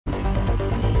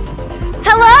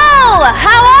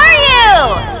how are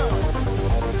you?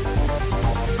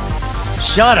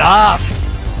 Shut up!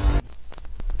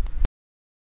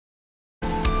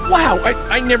 Wow,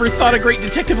 I never thought a great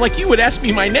detective like you would ask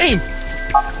me my name.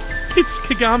 It's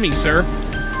Kagami, sir.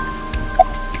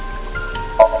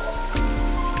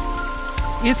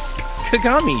 It's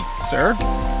Kagami, sir.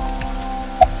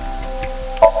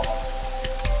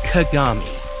 Kagami.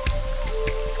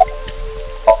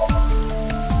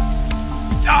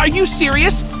 Are you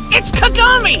serious? It's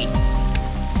Kagami!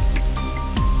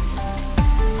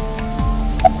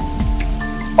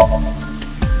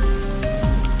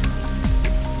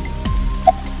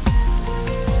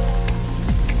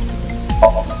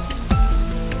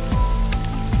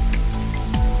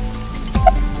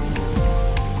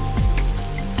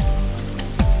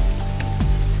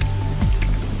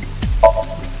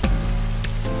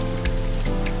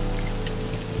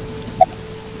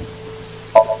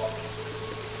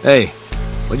 Hey,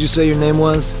 what'd you say your name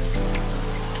was?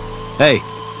 Hey.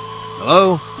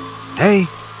 Hello? Hey.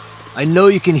 I know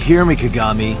you can hear me,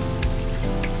 Kagami.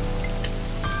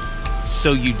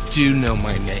 So you do know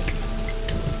my name.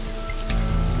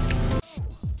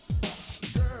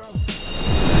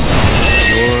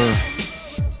 You're...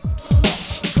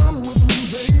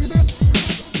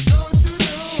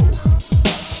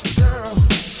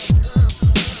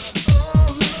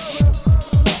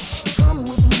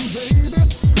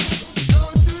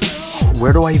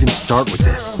 Where do I even start with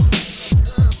this?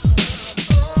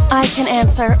 I can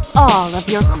answer all of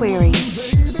your queries.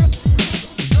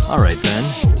 Alright then.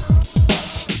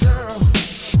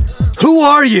 Who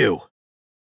are you?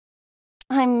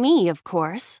 I'm me, of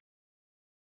course.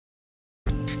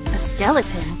 A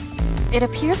skeleton. It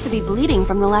appears to be bleeding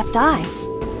from the left eye.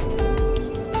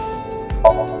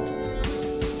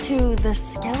 To the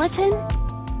skeleton?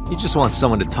 You just want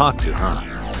someone to talk to, huh?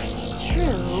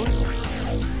 True.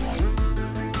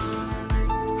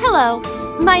 Hello,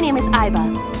 my name is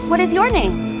Aiba. What is your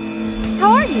name?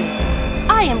 How are you?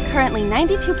 I am currently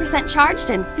 92% charged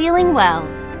and feeling well.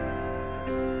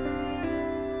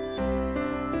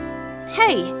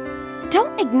 Hey,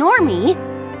 don't ignore me.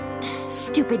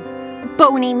 Stupid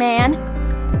bony man.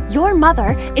 Your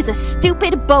mother is a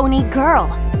stupid bony girl.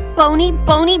 Bony,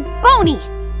 bony, bony.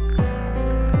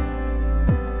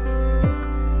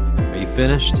 Are you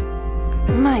finished?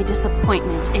 My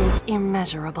disappointment is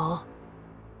immeasurable.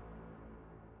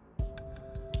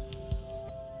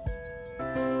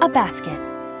 A basket.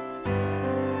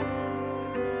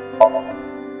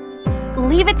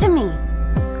 Leave it to me.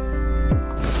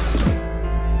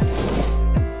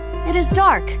 It is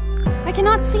dark. I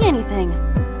cannot see anything.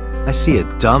 I see a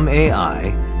dumb AI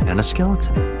and a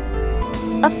skeleton.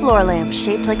 A floor lamp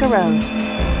shaped like a rose.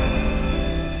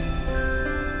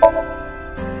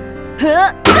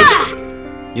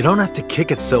 You don't have to kick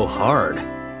it so hard.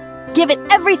 Give it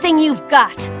everything you've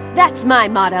got. That's my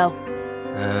motto.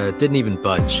 It didn't even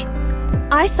budge.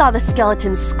 I saw the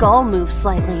skeleton's skull move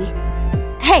slightly.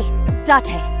 Hey,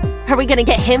 Date, are we gonna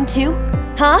get him too?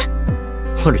 Huh?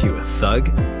 What are you, a thug?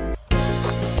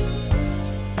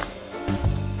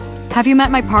 Have you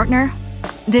met my partner?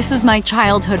 This is my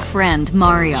childhood friend,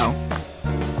 Mario.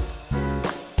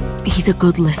 He's a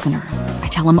good listener. I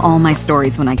tell him all my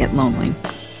stories when I get lonely.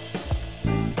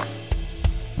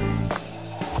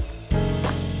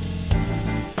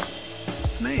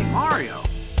 It's me, Mario.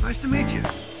 Nice to meet you.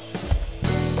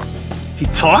 He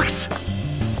talks?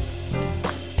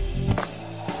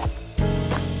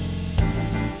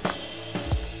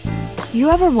 You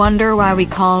ever wonder why we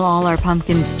call all our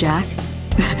pumpkins Jack?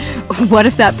 What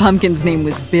if that pumpkin's name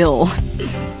was Bill?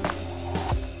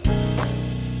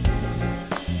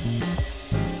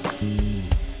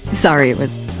 Sorry, it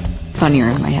was funnier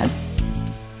in my head.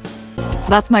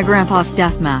 That's my grandpa's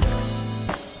death mask.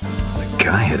 The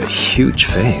guy had a huge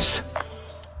face.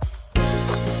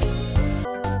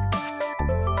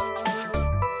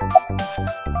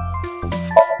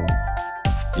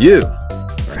 You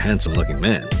are a handsome-looking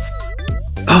man.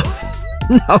 Oh,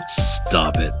 no,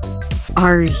 stop it.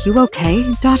 Are you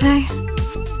okay, Date?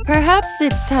 Perhaps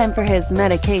it's time for his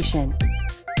medication.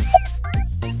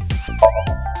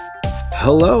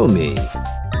 Hello, me.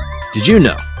 Did you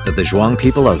know that the Zhuang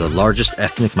people are the largest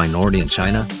ethnic minority in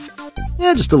China?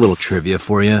 Yeah, just a little trivia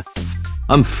for you.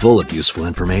 I'm full of useful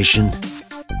information.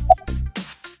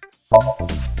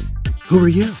 Who are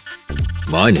you?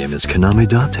 My name is Kaname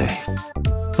Date.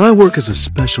 I work as a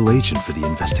special agent for the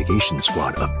investigation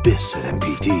squad Abyss at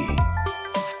MPD.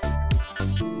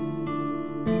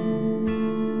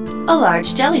 A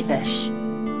large jellyfish.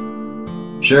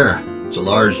 Sure, it's a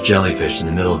large jellyfish in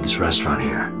the middle of this restaurant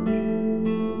here.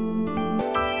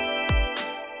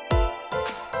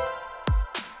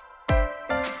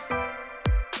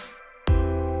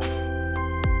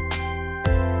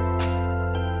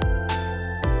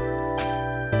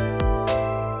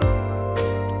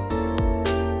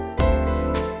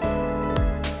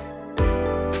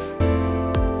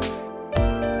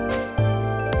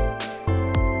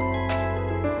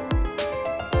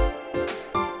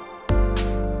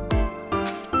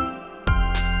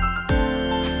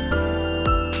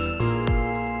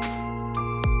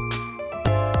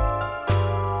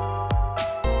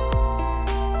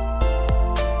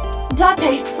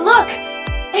 Date, look!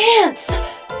 Ants!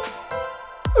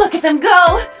 Look at them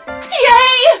go!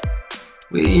 Yay!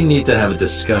 We need to have a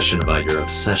discussion about your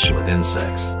obsession with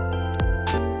insects.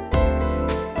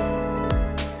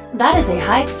 That is a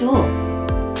high stool.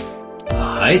 A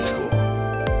high school?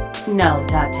 No,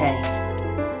 Date.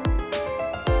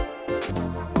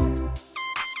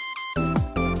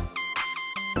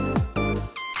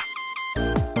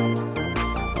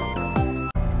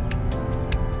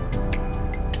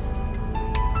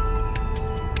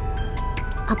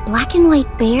 A black and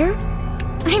white bear?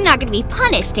 I'm not gonna be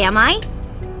punished, am I?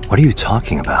 What are you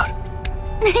talking about?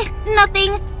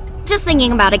 Nothing. Just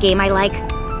thinking about a game I like.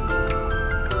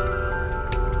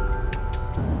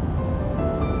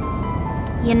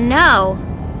 You know,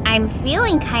 I'm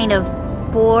feeling kind of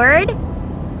bored.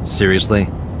 Seriously?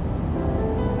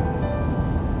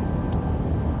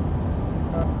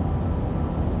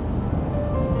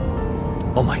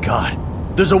 Oh my god,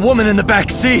 there's a woman in the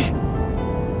back seat!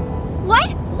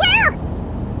 What? Where?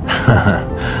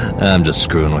 I'm just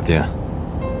screwing with you.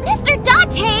 Mr.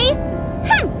 Date!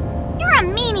 You're a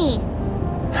meanie.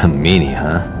 A meanie,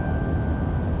 huh?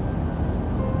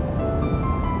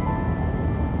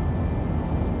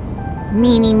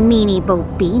 Meanie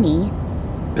bobini.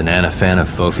 Banana fan of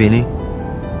Fofini?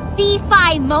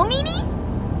 Fee-fi mo-meanie?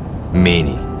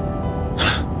 Meanie.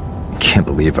 Can't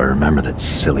believe I remember that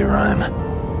silly rhyme.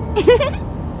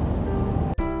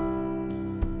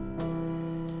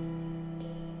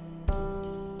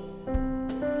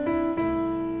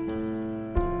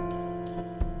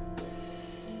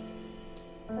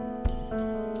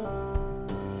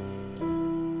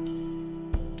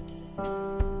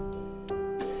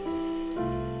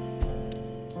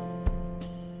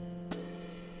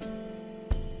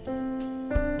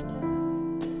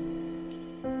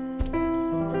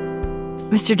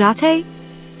 Mr. Date?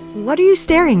 What are you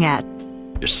staring at?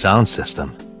 Your sound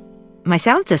system. My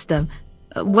sound system?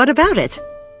 What about it?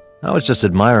 I was just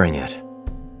admiring it.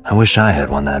 I wish I had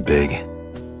one that big.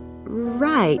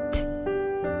 Right.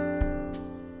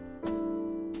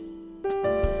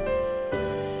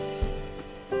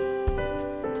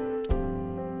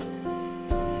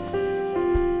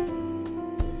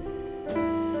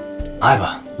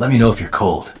 Iva, let me know if you're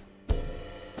cold.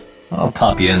 I'll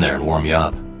pop you in there and warm you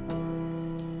up.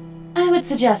 I would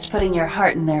suggest putting your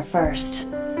heart in there first.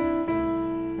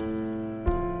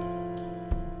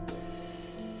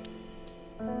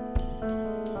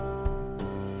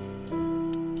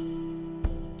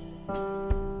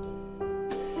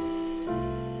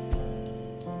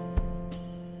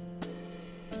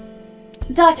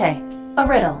 Date, a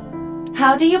riddle.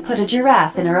 How do you put a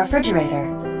giraffe in a refrigerator?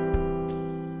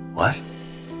 What?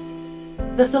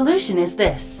 The solution is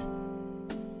this.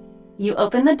 You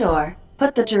open the door,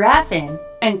 put the giraffe in,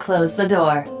 and close the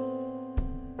door.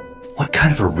 What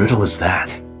kind of a riddle is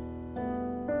that?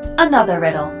 Another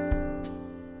riddle.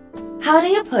 How do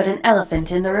you put an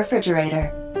elephant in the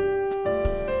refrigerator?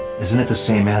 Isn't it the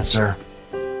same answer?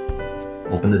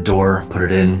 Open the door, put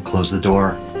it in, close the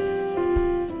door.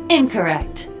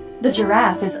 Incorrect. The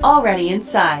giraffe is already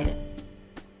inside.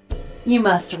 You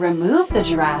must remove the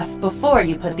giraffe before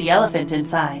you put the elephant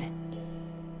inside.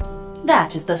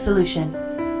 That is the solution.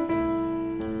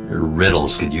 Your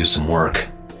riddles could use some work.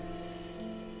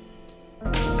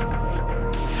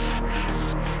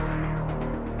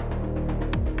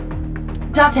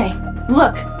 Date,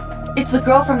 look! It's the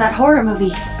girl from that horror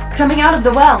movie, coming out of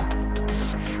the well.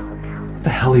 What the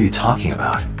hell are you talking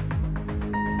about?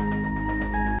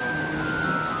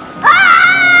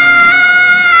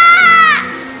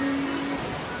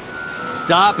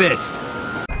 Stop it!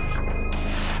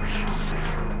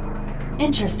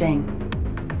 Interesting.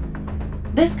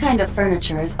 This kind of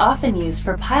furniture is often used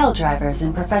for pile drivers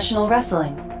in professional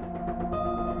wrestling.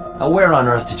 Now where on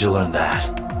earth did you learn that?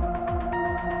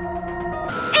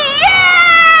 Yeah!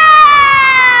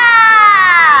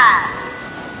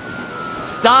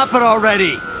 Stop it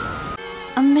already!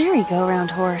 A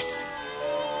merry-go-round horse.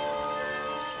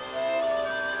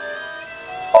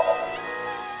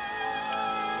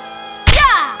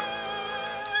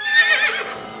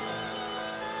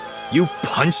 You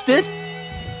punched it?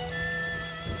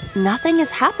 Nothing is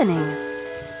happening.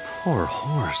 Poor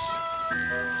horse.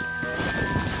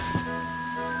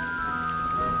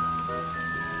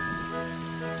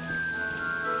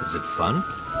 Is it fun?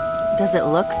 Does it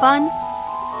look fun?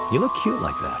 You look cute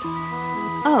like that.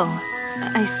 Oh,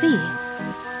 I see.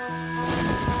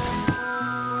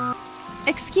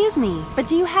 Excuse me, but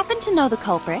do you happen to know the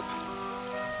culprit?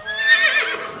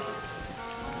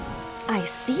 I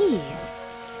see.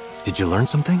 Did you learn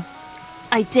something?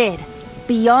 I did.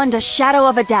 Beyond a shadow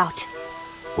of a doubt.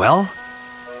 Well,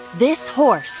 This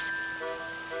horse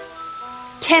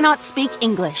cannot speak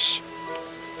English.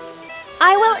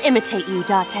 I will imitate you,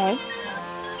 Date.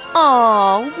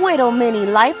 Aw, little mini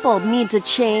light bulb needs a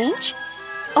change.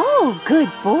 Oh, good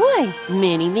boy.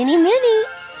 Mini, mini, mini.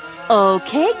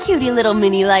 Okay, cutie little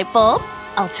mini light bulb.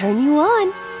 I'll turn you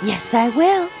on. Yes, I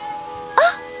will.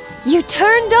 Ah, you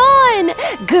turned on.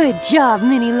 Good job,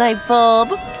 mini light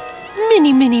bulb.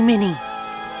 Mini, mini, mini.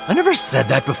 I never said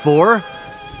that before.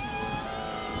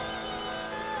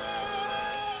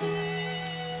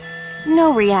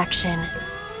 No reaction.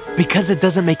 Because it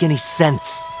doesn't make any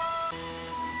sense.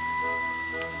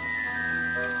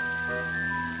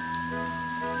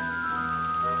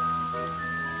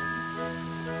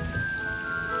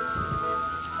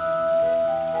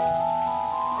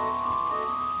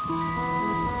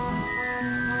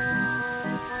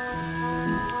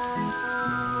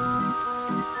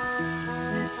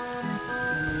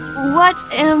 What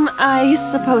am I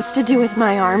supposed to do with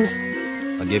my arms?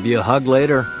 I'll give you a hug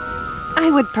later. I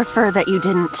would prefer that you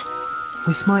didn't.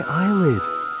 With my eyelid.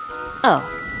 Oh,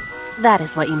 that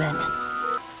is what you meant.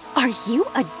 Are you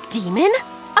a demon?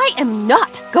 I am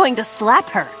not going to slap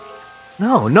her.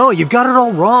 No, you've got it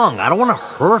all wrong. I don't want to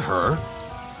hurt her.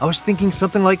 I was thinking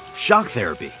something like shock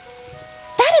therapy.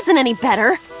 That isn't any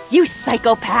better, you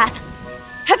psychopath.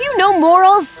 Have you no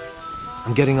morals?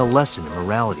 I'm getting a lesson in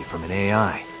morality from an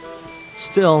AI.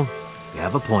 Still, you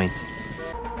have a point.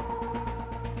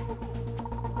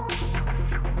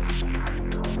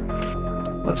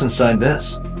 What's inside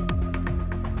this?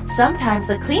 Sometimes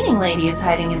a cleaning lady is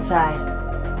hiding inside.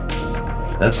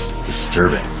 That's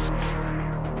disturbing.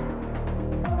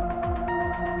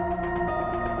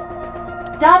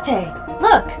 Date,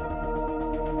 look!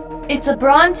 It's a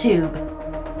Braun tube.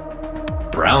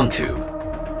 Brown tube.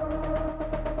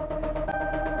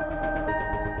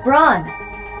 Braun.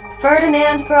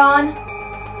 Ferdinand Braun.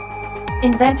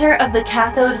 Inventor of the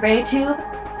cathode ray tube.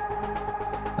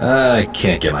 I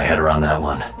can't get my head around that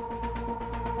one.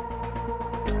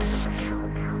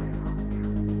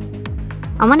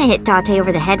 I want to hit Date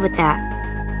over the head with that.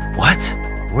 What?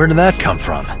 Where did that come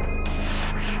from?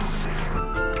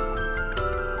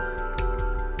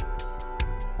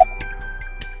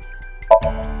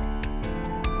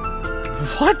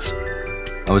 What?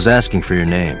 I was asking for your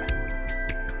name.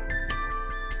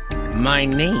 My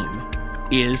name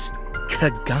is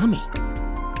Kagami.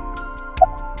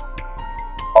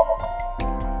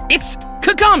 It's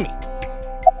Kagami!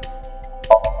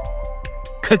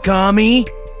 Kagami?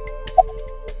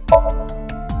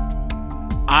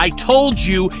 I told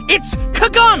you it's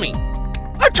Kagami!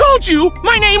 I told you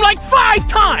my name like 5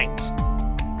 times!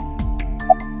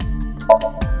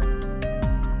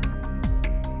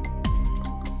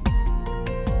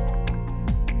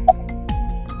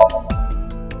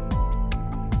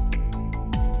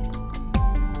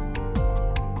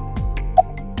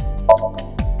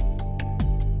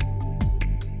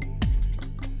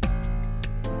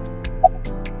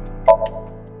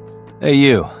 Hey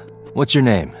you, what's your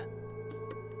name?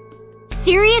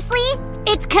 Seriously?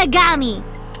 It's Kagami.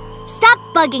 Stop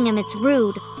bugging him, it's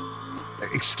rude.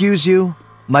 Excuse you?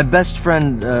 My best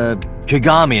friend,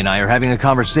 Kagami and I are having a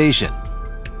conversation.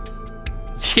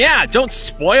 Yeah, don't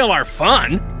spoil our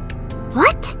fun!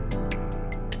 What?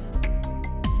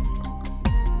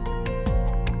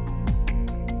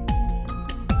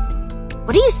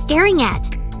 What are you staring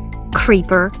at?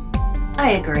 Creeper.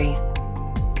 I agree.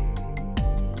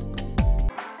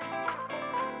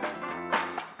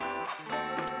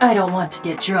 I don't want to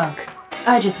get drunk.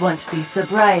 I just want to be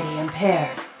sobriety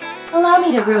impaired. Allow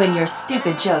me to ruin your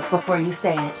stupid joke before you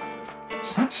say it.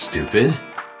 It's not stupid.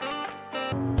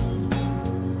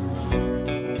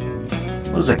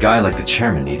 What does a guy like the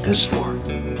chairman need this for?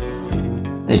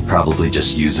 He probably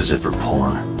just uses it for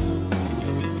porn.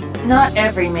 Not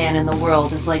every man in the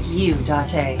world is like you,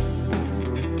 Date.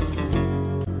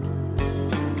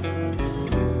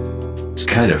 It's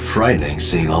kind of frightening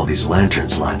seeing all these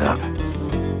lanterns lined up.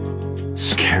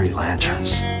 Scary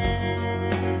lanterns.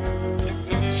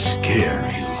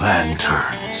 Scary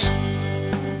lanterns.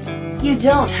 You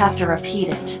don't have to repeat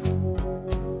it.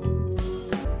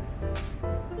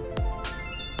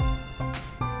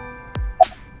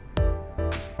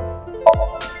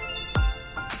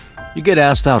 You get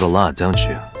asked out a lot, don't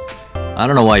you? I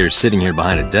don't know why you're sitting here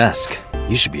behind a desk.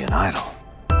 You should be an idol.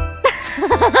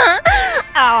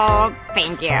 Oh,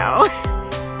 thank you.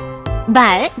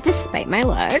 But despite my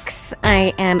looks,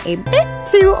 I am a bit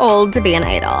too old to be an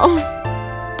idol.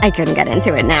 I couldn't get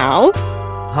into it now.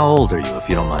 How old are you, if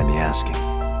you don't mind me asking?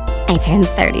 I turned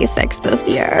 36 this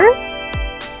year.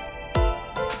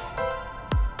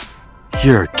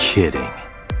 You're kidding.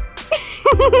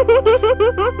 Hey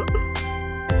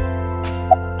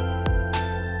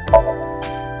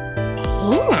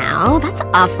now, that's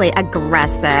awfully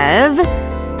aggressive.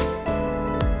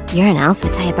 You're an alpha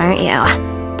type, aren't you?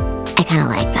 I kinda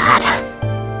like that.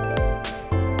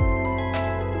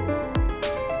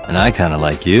 And I kinda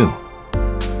like you.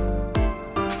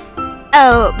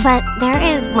 Oh, but there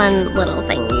is one little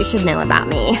thing you should know about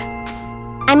me.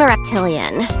 I'm a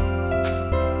reptilian.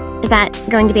 Is that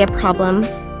going to be a problem?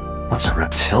 What's a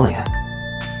reptilian?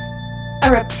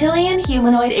 A reptilian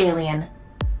humanoid alien.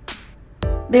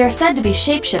 They are said to be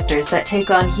shapeshifters that take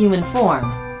on human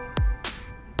form.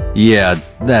 Yeah,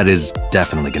 that is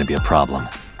definitely gonna be a problem.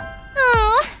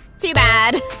 Oh, too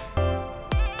bad.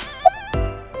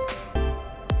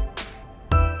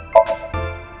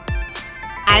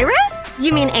 Iris?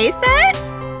 You mean Asa?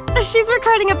 She's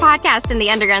recording a podcast in the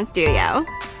underground studio.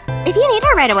 If you need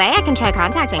her right away, I can try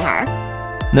contacting her.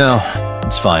 No,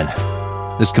 it's fine.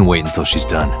 This can wait until she's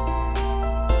done.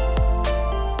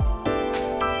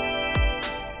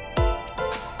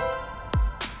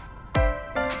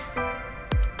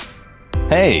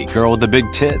 Hey, girl with the big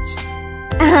tits.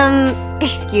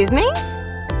 Excuse me?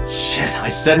 Shit, I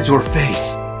said it to her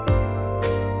face.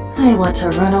 I want to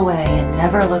run away and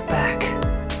never look back.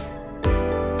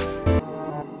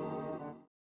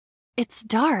 It's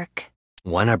dark.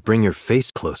 Why not bring your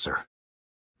face closer?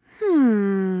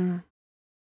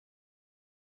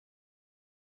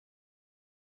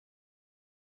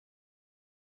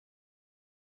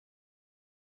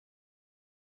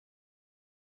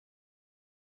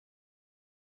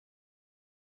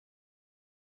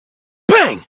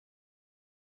 Bang!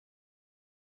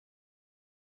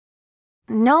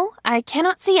 No, I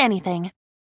cannot see anything.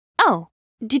 Oh,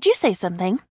 did you say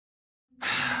something?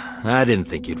 I didn't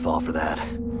think you'd fall for that.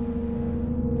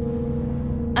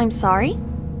 I'm sorry?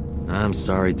 I'm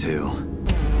sorry too.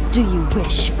 Do you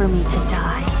wish for me to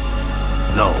die?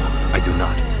 No, I do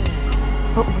not.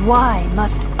 But why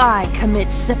must I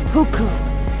commit seppuku?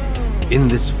 In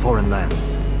this foreign land,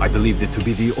 I believed it to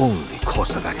be the only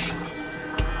course of action.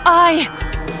 I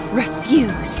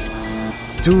refuse.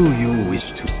 Do you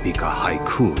wish to speak a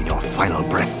haiku in your final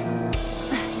breath?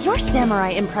 Your samurai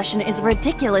impression is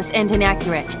ridiculous and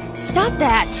inaccurate. Stop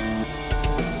that!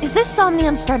 Is this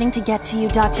Somnium starting to get to you,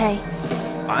 Date?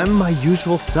 I'm my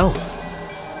usual self.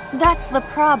 That's the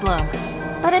problem.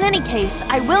 But in any case,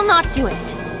 I will not do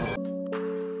it.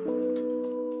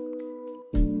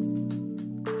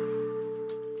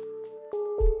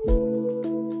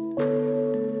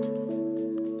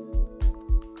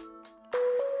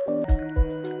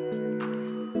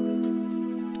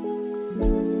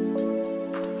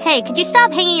 Hey, could you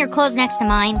stop hanging your clothes next to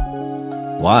mine?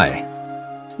 Why?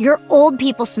 Your old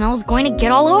people smell is going to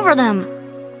get all over them.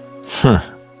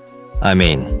 I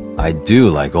mean, I do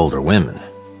like older women.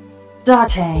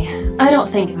 Date, I don't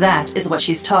think that is what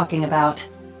she's talking about.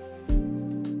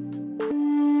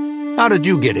 How did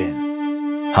you get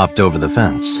in? Hopped over the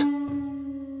fence.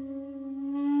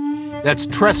 That's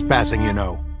trespassing, you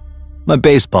know. My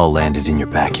baseball landed in your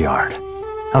backyard.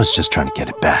 I was just trying to get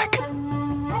it back.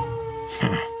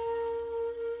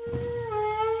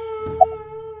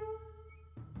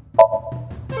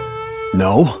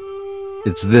 No?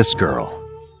 It's this girl.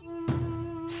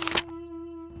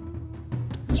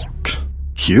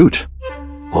 Cute?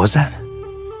 What was that?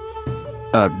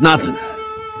 Nothing.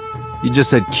 You just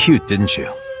said cute, didn't you?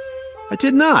 I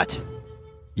did not.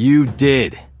 You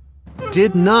did.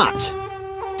 Did not.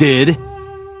 Did?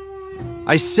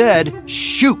 I said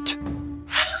shoot.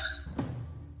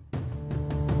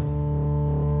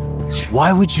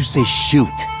 Why would you say shoot?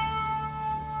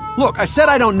 Look, I said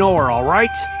I don't know her, all right?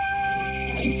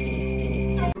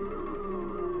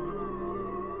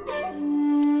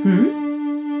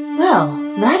 Well,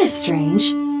 that is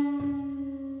strange.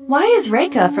 Why is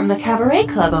Reika from the Cabaret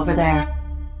Club over there?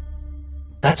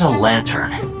 That's a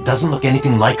lantern. It doesn't look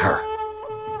anything like her.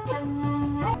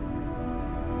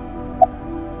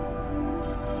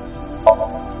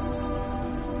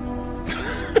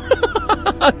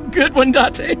 Good one,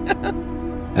 Date.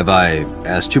 Have I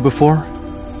asked you before?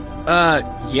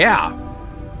 Yeah.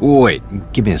 Wait,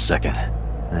 give me a second.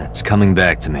 It's coming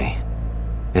back to me.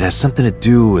 It has something to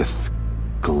do with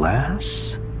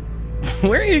glass?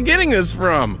 Where are you getting this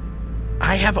from?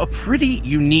 I have a pretty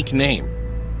unique name.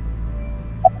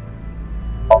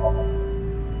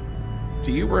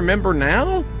 Do you remember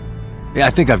now? Yeah,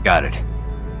 I think I've got it.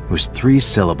 It was 3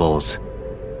 syllables.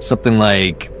 Something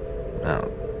like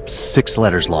 6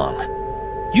 letters long.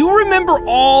 You remember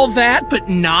all that, but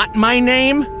not my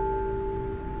name?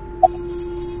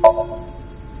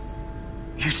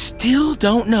 You still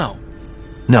don't know?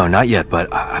 No, not yet,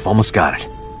 but I've almost got it.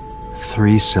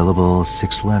 3 syllables,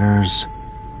 6 letters.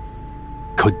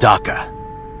 Kodaka,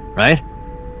 right?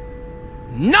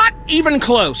 Not even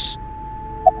close.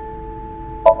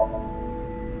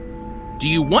 Do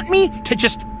you want me to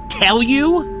just tell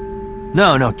you?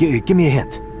 No, give me a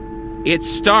hint. It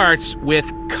starts with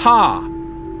ka.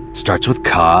 Starts with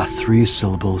ka, 3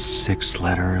 syllables, 6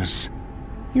 letters.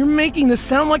 You're making this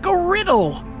sound like a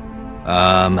riddle.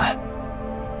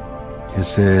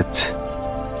 Is it...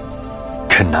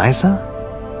 Kanaiza?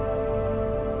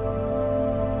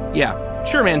 Yeah,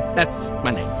 sure, man. That's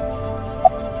my name.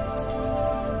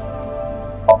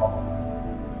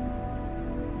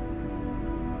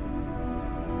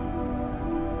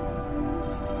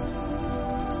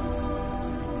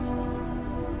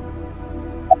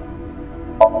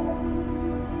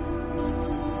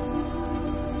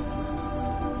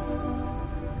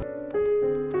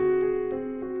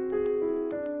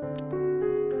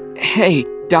 Hey,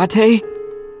 Date?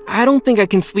 I don't think I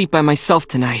can sleep by myself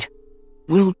tonight.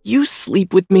 Will you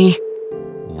sleep with me?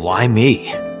 Why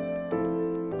me?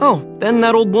 Oh, then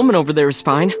that old woman over there is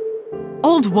fine.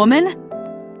 Old woman?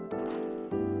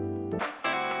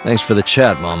 Thanks for the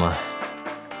chat, Mama.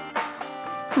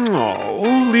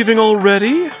 Oh, leaving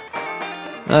already?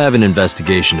 I have an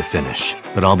investigation to finish,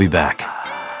 but I'll be back.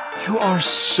 You are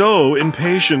so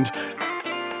impatient,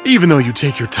 even though you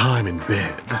take your time in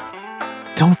bed.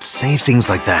 Don't say things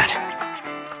like that.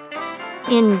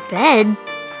 In bed?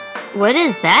 What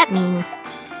does that mean?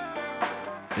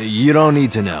 You don't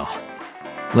need to know.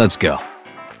 Let's go.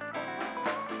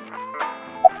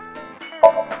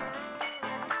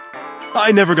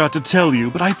 I never got to tell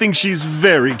you, but I think she's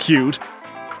very cute.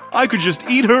 I could just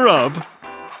eat her up.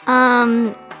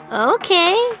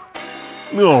 Okay.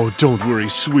 Oh, don't worry,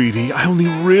 sweetie. I only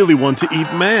really want to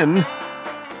eat men.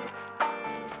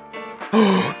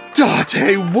 Oh,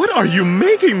 Date, what are you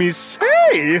making me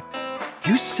say?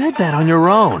 You said that on your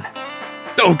own.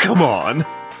 Oh, come on.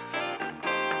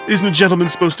 Isn't a gentleman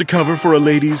supposed to cover for a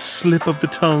lady's slip of the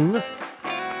tongue?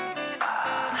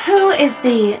 Who is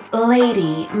the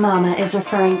lady Mama is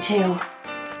referring to?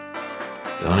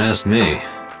 Don't ask me.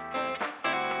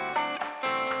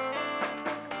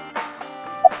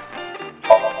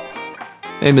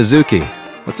 Hey, Mizuki,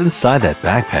 what's inside that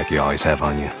backpack you always have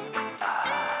on you?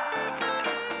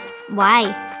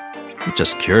 Why? I'm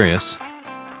just curious.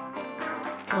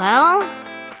 Well,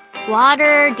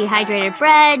 water, dehydrated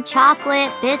bread, chocolate,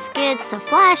 biscuits, a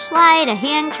flashlight, a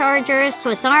hand charger,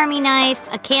 Swiss Army knife,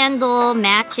 a candle,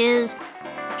 matches,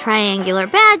 triangular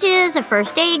badges, a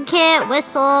first aid kit,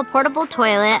 whistle, portable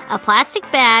toilet, a plastic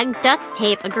bag, duct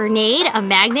tape, a grenade, a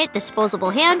magnet,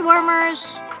 disposable hand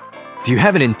warmers. Do you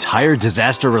have an entire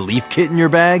disaster relief kit in your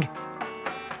bag?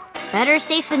 Better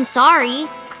safe than sorry.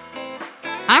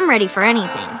 I'm ready for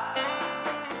anything.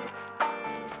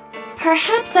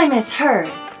 Perhaps I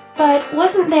misheard, but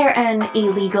wasn't there an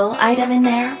illegal item in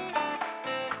there?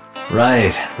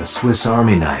 Right, the Swiss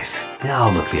Army knife. Yeah,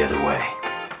 I'll look the other way.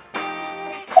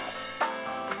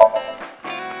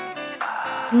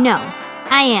 No,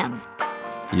 I am.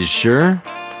 You sure?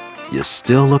 You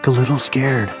still look a little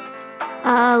scared.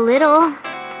 A little.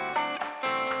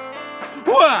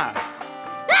 What?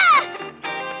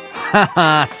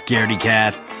 Haha, scaredy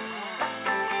cat.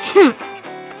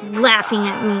 Laughing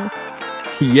at me.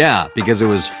 Yeah, because it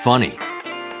was funny.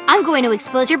 I'm going to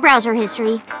expose your browser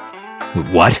history.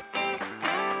 What?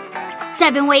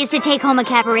 7 ways to take home a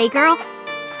cabaret girl.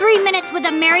 3 minutes with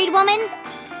a married woman.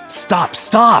 Stop!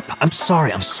 I'm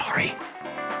sorry.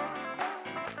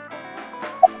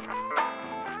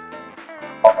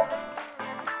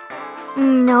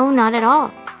 No, not at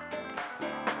all.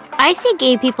 I see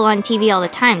gay people on TV all the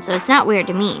time, so it's not weird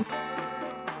to me.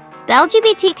 The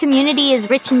LGBT community is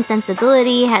rich in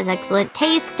sensibility, has excellent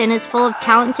taste, and is full of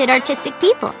talented artistic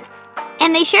people.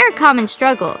 And they share a common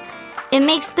struggle. It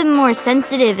makes them more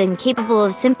sensitive and capable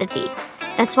of sympathy.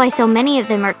 That's why so many of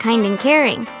them are kind and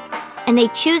caring. And they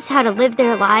choose how to live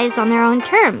their lives on their own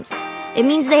terms. It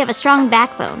means they have a strong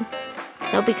backbone.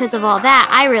 So because of all that,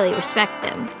 I really respect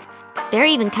them. They're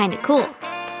even kinda cool.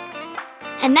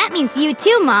 And that means you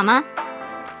too, Mama.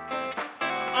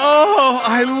 Oh,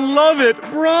 I love it!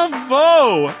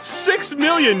 Bravo! 6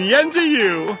 million yen to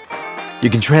you! You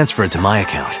can transfer it to my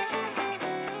account.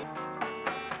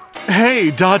 Hey,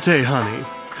 Date, honey.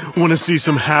 Wanna see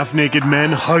some half-naked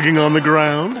men hugging on the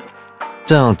ground?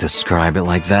 Don't describe it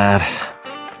like that.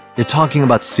 You're talking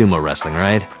about sumo wrestling,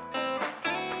 right?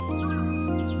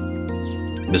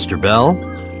 Mr. Bell?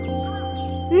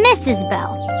 Mrs.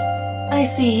 Bell. I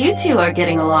see you two are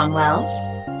getting along well.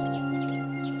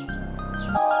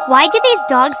 Why do these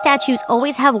dog statues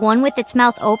always have one with its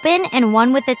mouth open and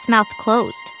one with its mouth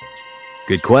closed?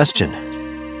 Good question.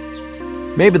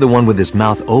 Maybe the one with his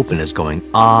mouth open is going,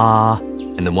 ah,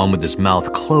 and the one with his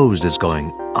mouth closed is going,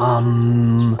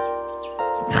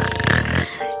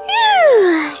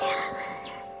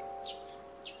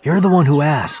 You're the one who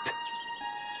asked.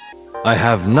 I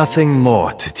have nothing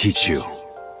more to teach you.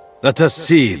 Let us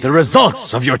see the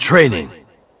results of your training.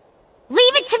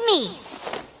 Leave it to me!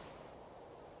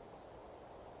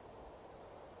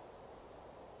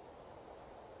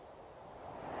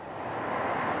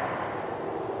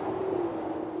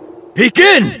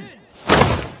 Begin!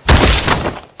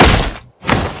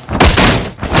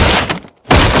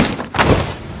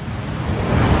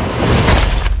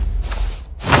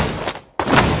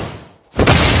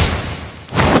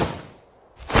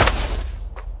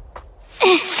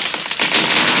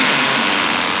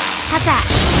 How's that?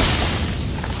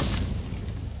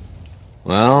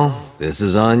 Well, this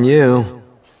is on you.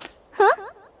 Huh?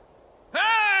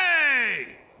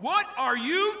 Hey! What are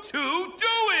you two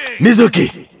doing?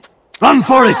 Mizuki! Run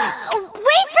for it!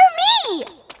 Wait for me!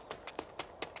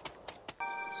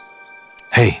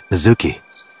 Hey, Mizuki.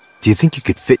 Do you think you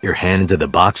could fit your hand into the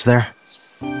box there?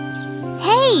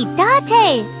 Hey,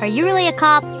 Date! Are you really a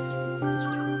cop?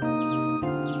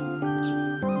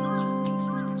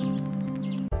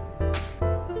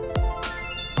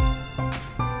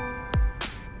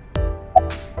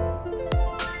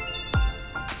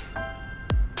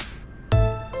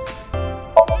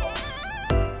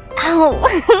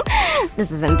 Oh, this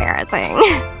is embarrassing.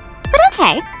 But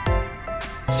okay.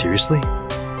 Seriously?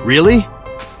 Really?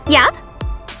 Yep.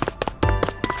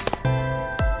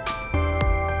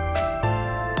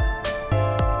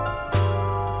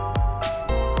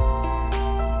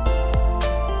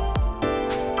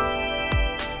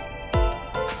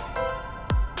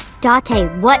 Date,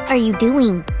 what are you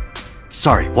doing?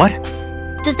 Sorry, what?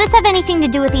 Does this have anything to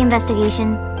do with the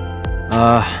investigation?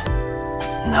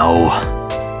 No.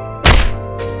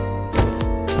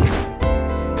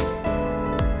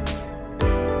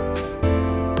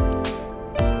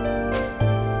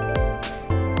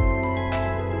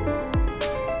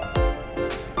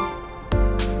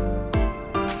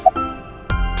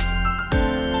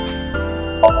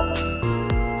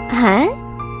 Huh?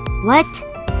 What?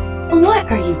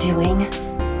 What are you doing?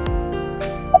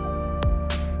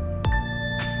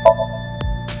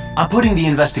 I'm putting the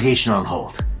investigation on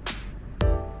hold.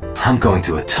 I'm going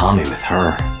to Atami with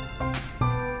her.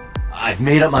 I've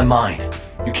made up my mind.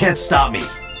 You can't stop me.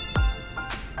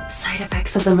 Side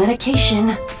effects of the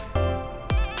medication.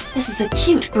 This is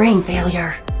acute brain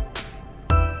failure.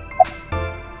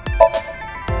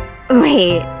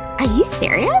 Wait, are you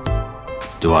serious?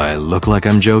 Do I look like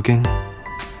I'm joking?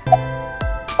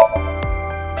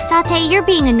 Date, you're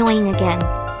being annoying again.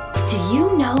 Do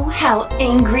you know how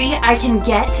angry I can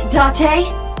get, Date?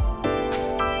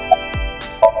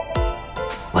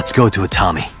 Let's go to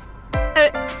Atami.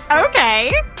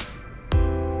 Okay.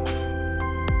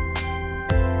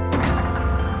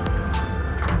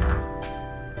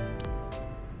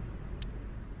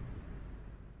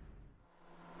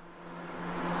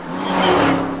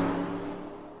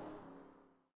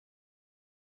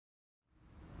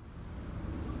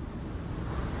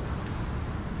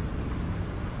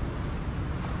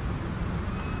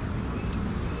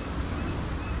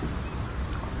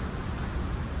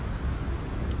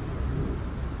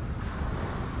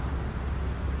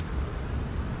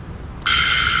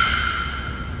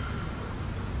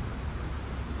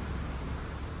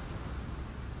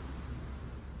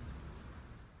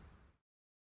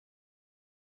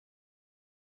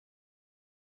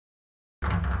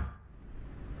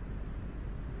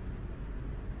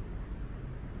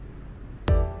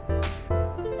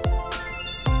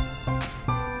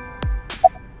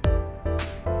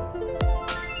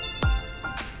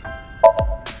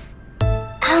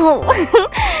 Oh,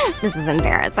 this is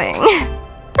embarrassing.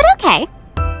 But okay.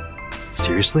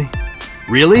 Seriously?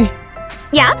 Really?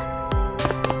 Yep.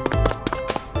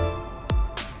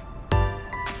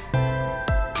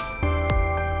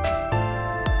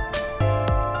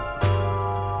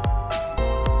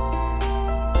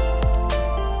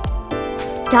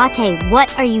 Date,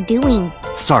 what are you doing?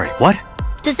 Sorry, what?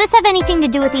 Does this have anything to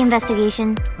do with the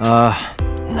investigation?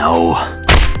 No.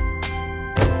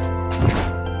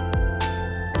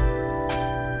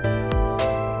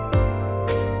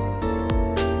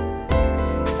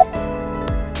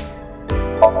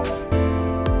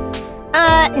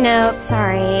 Nope,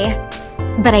 sorry.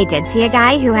 But I did see a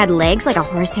guy who had legs like a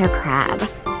horsehair crab.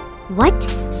 What?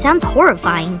 Sounds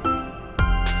horrifying.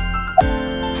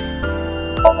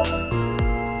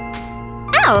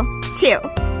 Oh, 2.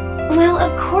 Well,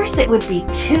 of course it would be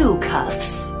 2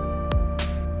 cups.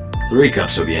 3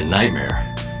 cups would be a nightmare.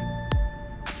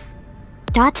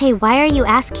 Date, why are you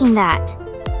asking that?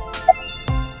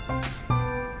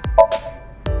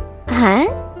 Huh?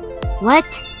 What?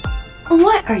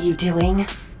 What are you doing?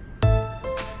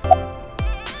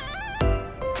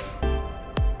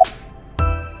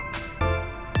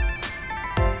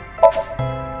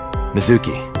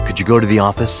 Mizuki, could you go to the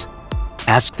office?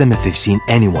 Ask them if they've seen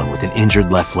anyone with an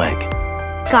injured left leg.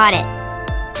 Got it.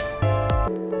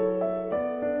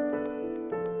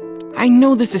 I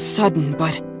know this is sudden,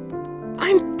 but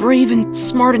I'm brave and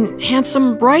smart and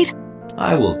handsome, right?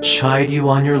 I will chide you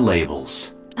on your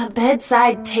labels. A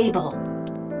bedside table.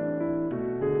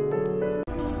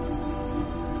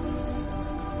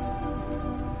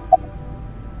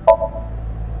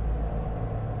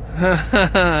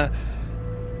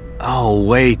 Oh,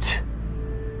 wait.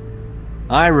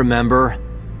 I remember.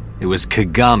 It was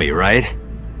Kagami, right?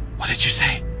 What did you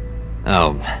say?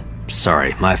 Oh,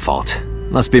 sorry, my fault.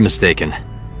 Must be mistaken.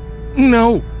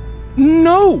 No.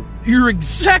 No! You're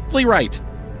exactly right.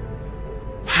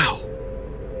 Wow.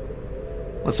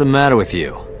 What's the matter with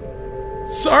you?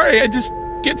 Sorry, I just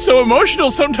get so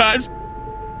emotional sometimes.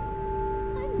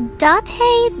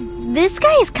 Date, this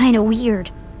guy is kind of weird.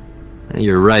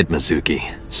 You're right,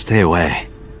 Mizuki. Stay away.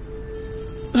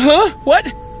 Huh? What?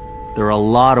 There are a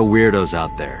lot of weirdos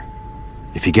out there.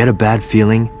 If you get a bad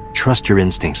feeling, trust your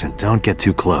instincts and don't get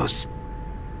too close.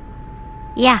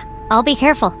 Yeah, I'll be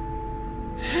careful.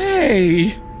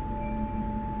 Hey.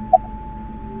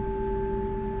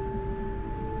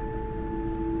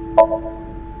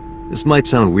 This might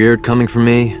sound weird coming from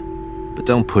me, but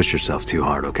don't push yourself too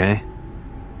hard, okay?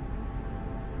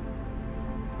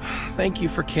 Thank you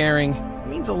for caring. It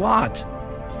means a lot.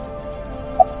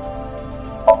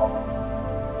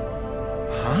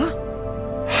 Huh?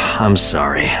 I'm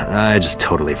sorry. I just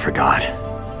totally forgot.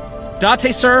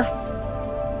 Date, sir?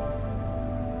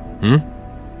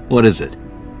 What is it?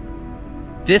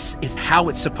 This is how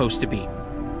it's supposed to be.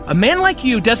 A man like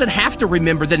you doesn't have to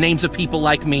remember the names of people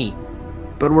like me.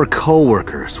 But we're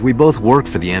co-workers. We both work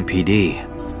for the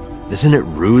MPD. Isn't it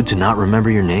rude to not remember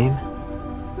your name?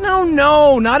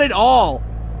 No, not at all.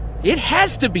 It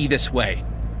has to be this way.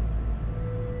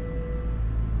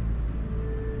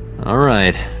 All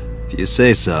right, if you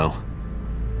say so.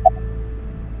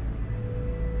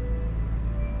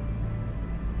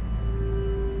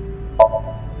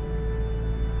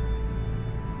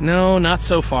 No, not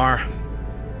so far.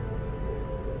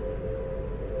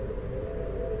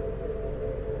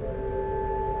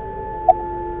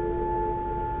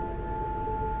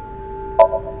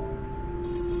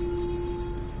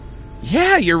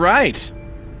 Yeah, you're right.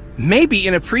 Maybe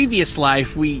in a previous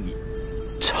life we...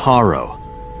 Taro.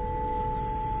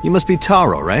 You must be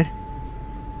Taro, right?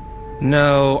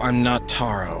 No, I'm not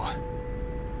Taro.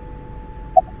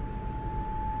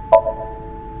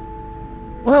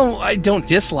 Well, I don't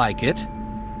dislike it.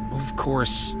 Of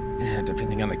course,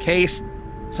 depending on the case,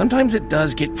 sometimes it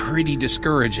does get pretty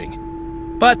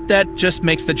discouraging. But that just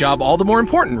makes the job all the more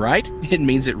important, right? It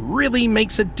means it really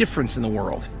makes a difference in the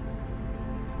world.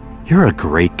 You're a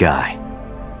great guy.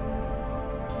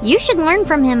 You should learn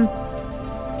from him.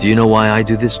 Do you know why I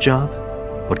do this job?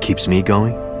 What keeps me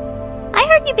going? I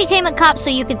heard you became a cop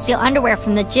so you could steal underwear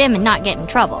from the gym and not get in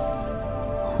trouble.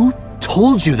 Who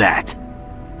told you that?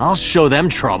 I'll show them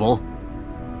trouble.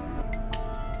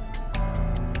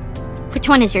 Which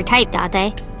one is your type,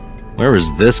 Date? Where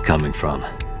is this coming from?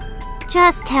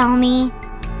 Just tell me.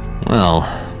 Well,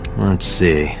 let's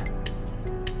see.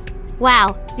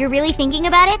 Wow, you're really thinking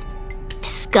about it?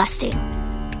 Disgusting.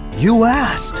 You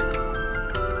asked.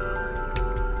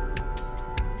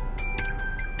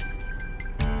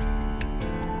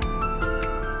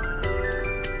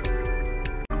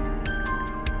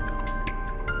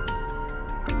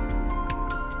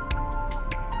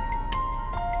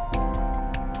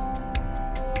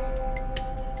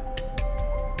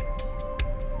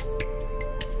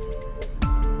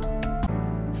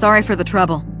 Sorry for the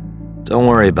trouble. Don't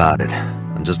worry about it.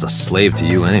 I'm just a slave to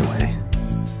you anyway.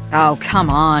 Oh, come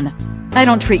on. I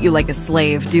don't treat you like a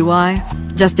slave, do I?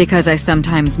 Just because I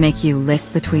sometimes make you lick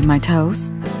between my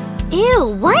toes?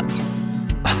 Ew, what?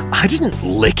 I didn't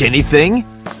lick anything.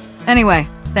 Anyway,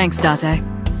 thanks, Date.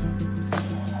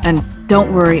 And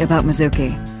don't worry about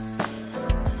Mizuki.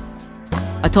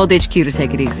 I told HQ to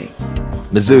take it easy.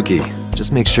 Mizuki,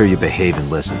 just make sure you behave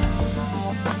and listen.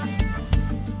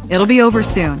 It'll be over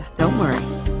soon, don't worry.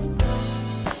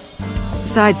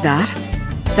 Besides that,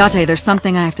 Date, there's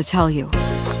something I have to tell you.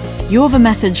 You have a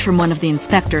message from one of the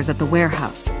inspectors at the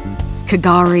warehouse.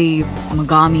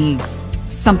 Magami,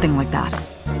 something like that.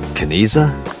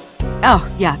 Kaniza? Oh,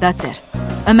 yeah, that's it.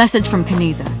 A message from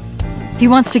Kaniza. He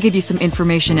wants to give you some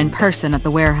information in person at the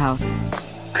warehouse.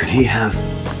 Could he have...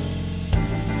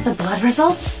 The blood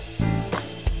results?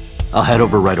 I'll head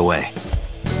over right away.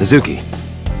 Mizuki,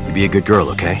 you be a good girl,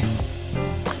 okay?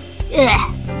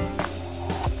 Ugh.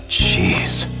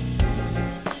 Jeez.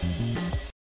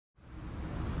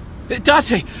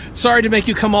 Date, sorry to make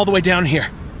you come all the way down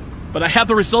here, but I have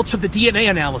the results of the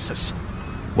DNA analysis.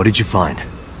 What did you find?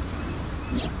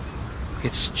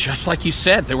 It's just like you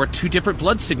said, there were 2 different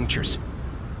blood signatures.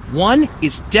 One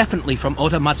is definitely from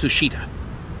Oda Matsushita.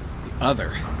 The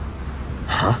other...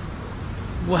 Huh?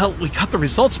 Well, we got the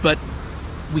results, but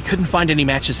we couldn't find any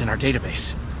matches in our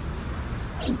database.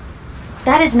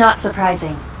 That is not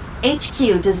surprising.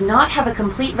 HQ does not have a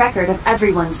complete record of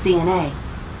everyone's DNA.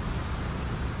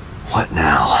 What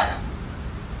now?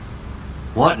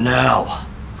 What now?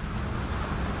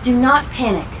 Do not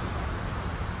panic.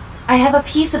 I have a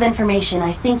piece of information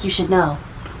I think you should know.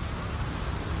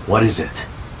 What is it?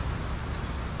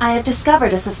 I have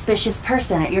discovered a suspicious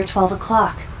person at your 12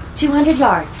 o'clock. 200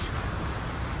 yards.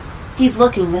 He's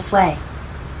looking this way.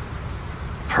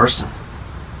 Person?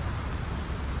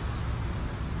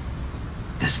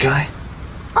 This guy?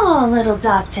 Oh, little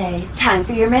Date, time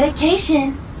for your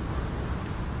medication.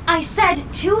 I said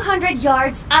 200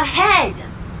 yards ahead!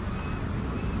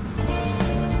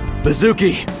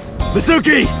 Mizuki!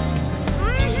 Mizuki!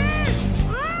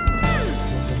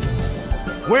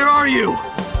 Where are you?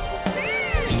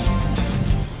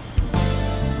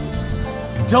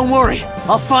 Don't worry,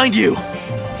 I'll find you!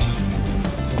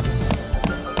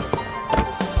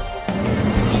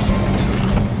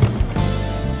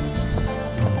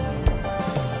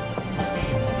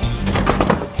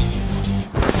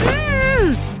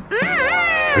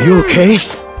 Are you okay?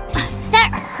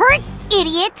 That hurt,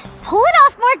 idiot! Pull it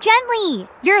off more gently!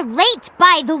 You're late,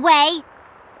 by the way!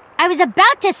 I was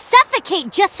about to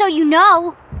suffocate, just so you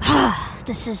know!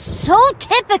 This is so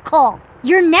typical!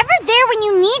 You're never there when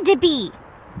you need to be!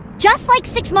 Just like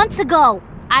 6 months ago,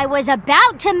 I was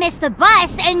about to miss the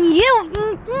bus and you...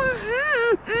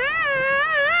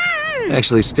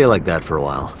 Actually, stay like that for a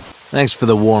while. Thanks for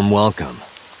the warm welcome.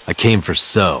 I came for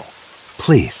So.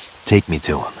 Please, take me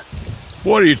to him.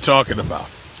 What are you talking about?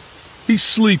 He's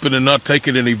sleeping and not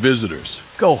taking any visitors.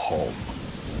 Go home.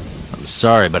 I'm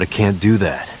sorry, but I can't do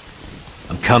that.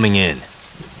 I'm coming in.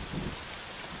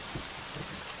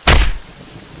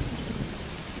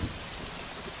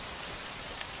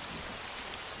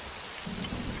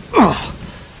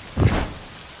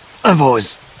 I've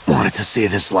always wanted to see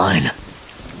this line.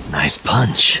 Nice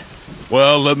punch.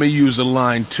 Well, let me use a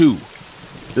line too.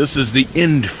 This is the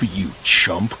end for you,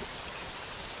 chump.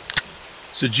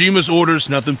 Tsujima's orders,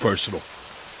 nothing personal.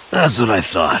 That's what I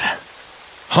thought.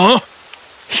 Huh?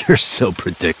 You're so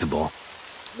predictable.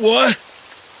 What?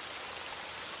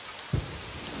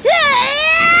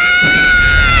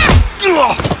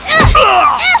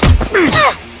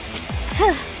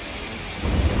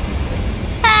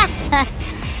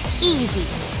 Easy.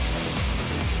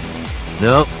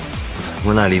 Nope.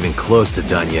 We're not even close to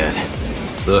done yet.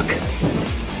 Look.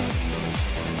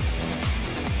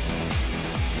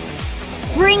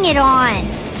 Bring it on.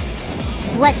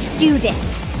 Let's do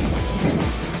this.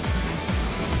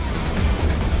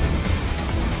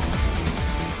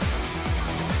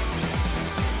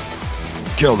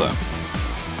 Kill them.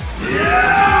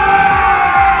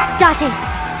 Date,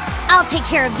 I'll take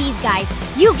care of these guys.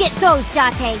 You get those,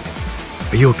 Date.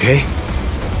 Are you okay?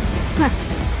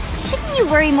 Shouldn't you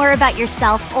worry more about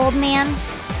yourself, old man?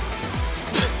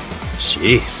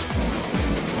 Jeez.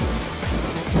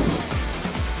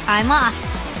 I'm off.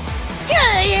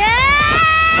 Date,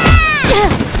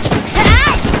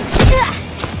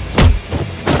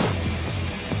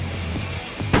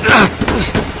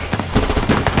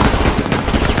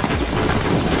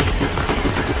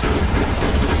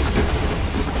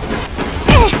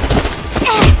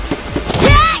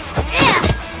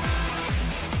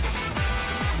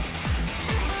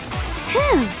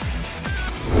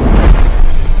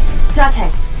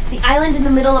 the island in the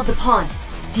middle of the pond.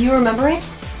 Do you remember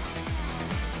it?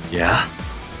 Yeah?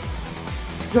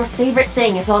 Your favorite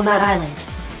thing is on that island.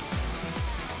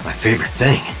 My favorite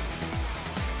thing?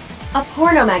 A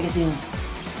porno magazine.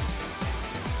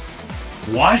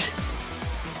 What?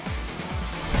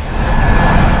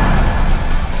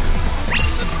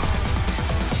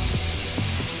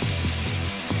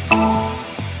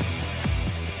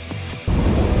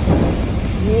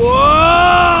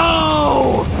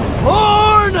 Whoa!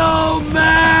 Porno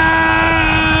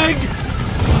mag!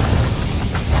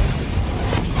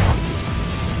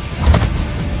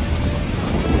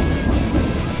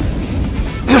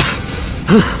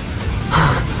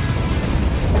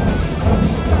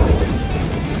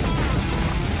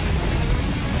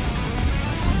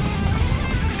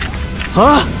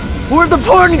 Huh? Where'd the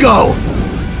porn go?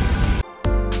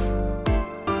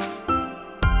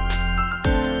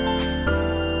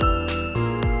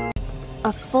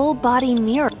 A full body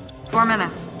mirror. 4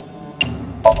 minutes.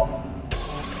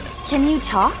 Can you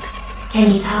talk?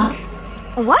 Can you talk?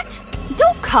 What?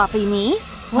 Don't copy me.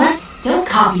 What? Don't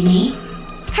copy me.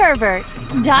 Pervert.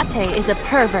 Date is a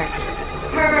pervert.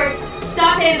 Pervert.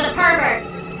 Date is a pervert.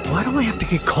 Why do I have to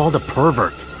get called a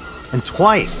pervert? And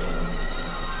twice?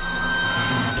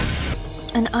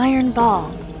 An iron ball.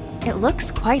 It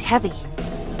looks quite heavy.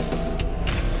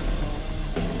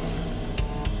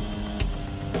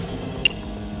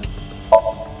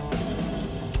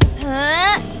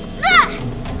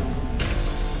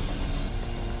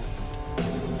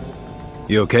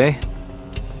 You okay?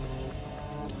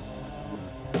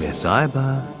 Miss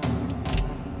Aiba.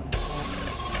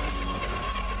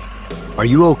 Are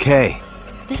you okay?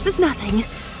 This is nothing.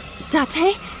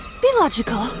 Date, be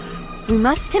logical. We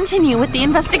must continue with the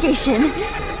investigation.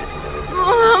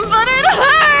 But it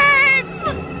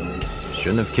hurts!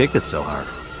 Shouldn't have kicked it so hard.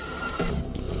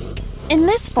 In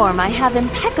this form, I have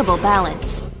impeccable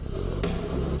balance.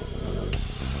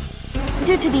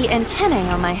 Due to the antennae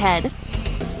on my head.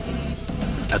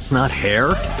 That's not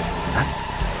hair. That's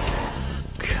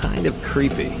kind of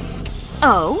creepy.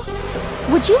 Oh?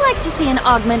 Would you like to see an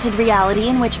augmented reality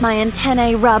in which my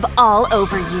antennae rub all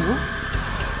over you?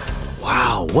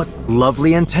 Wow, what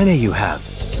lovely antennae you have.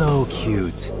 So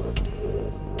cute.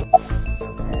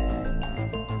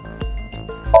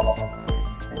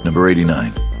 Number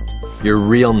 89. Your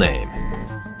real name?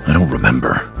 I don't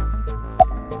remember.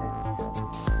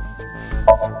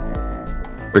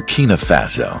 Burkina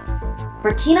Faso.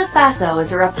 Burkina Faso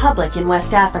is a republic in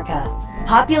West Africa.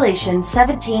 Population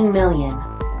 17 million.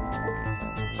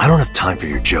 I don't have time for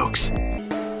your jokes.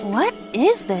 What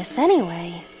is this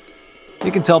anyway?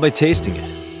 You can tell by tasting it.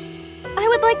 I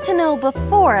would like to know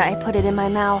before I put it in my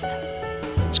mouth.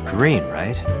 It's green,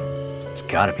 right? It's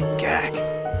gotta be gag.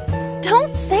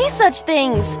 Don't say such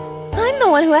things! I'm the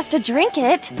one who has to drink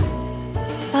it.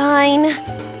 Fine.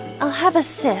 I'll have a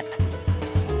sip.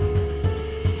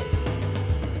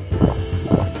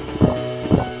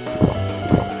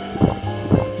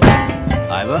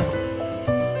 Aiba?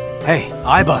 Hey,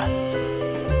 Aiba!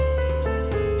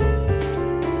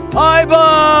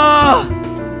 Aiba!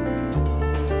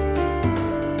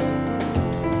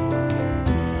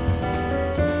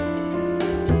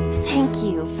 Thank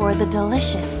you for the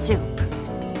delicious soup.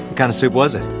 What kind of soup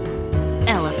was it?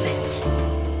 Elephant.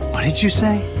 What did you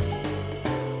say?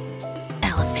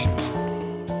 Elephant.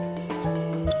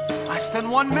 Less than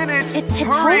 1 minute. It's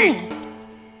Hurry! Hitone.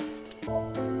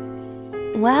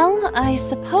 Well, I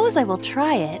suppose I will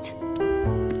try it.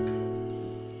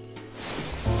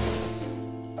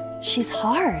 She's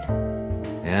hard.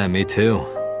 Yeah, me too.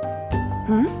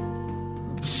 Hmm?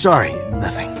 Sorry,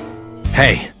 nothing.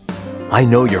 Hey, I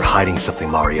know you're hiding something,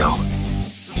 Mario.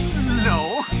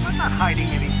 No, I'm not hiding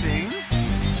anything.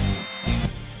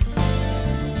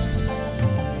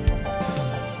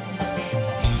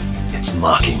 It's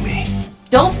mocking me.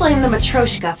 Don't blame the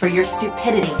Matryoshka for your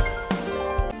stupidity.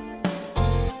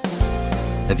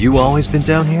 Have you always been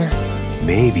down here?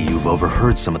 Maybe you've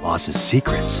overheard some of Boss's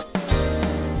secrets.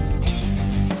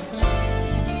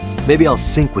 Maybe I'll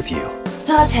sync with you.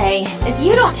 Date, if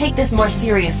you don't take this more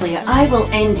seriously, I will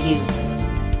end you.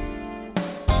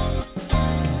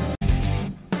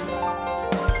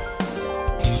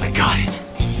 I got it.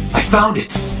 I found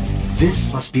it.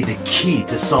 This must be the key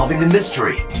to solving the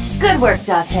mystery. Good work,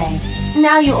 Date.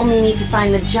 Now you only need to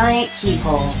find the giant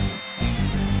keyhole.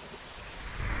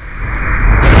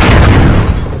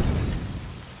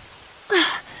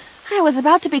 I was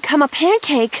about to become a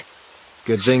pancake.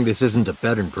 Good thing this isn't a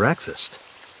bed and breakfast.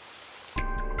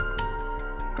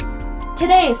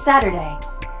 Today is Saturday.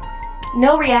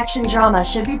 No Reaction drama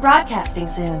should be broadcasting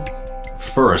soon.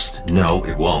 First, no,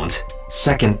 it won't.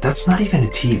 Second, that's not even a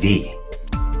TV.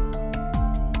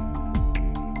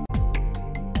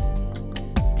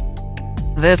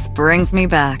 This brings me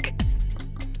back.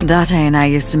 Date and I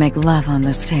used to make love on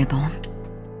this table.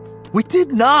 We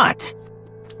did not!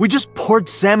 We just poured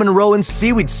salmon roe and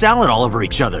seaweed salad all over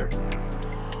each other.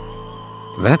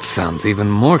 That sounds even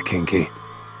more kinky.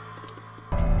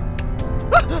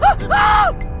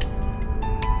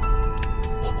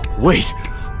 Wait,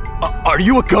 are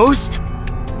you a ghost?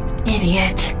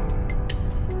 Idiot.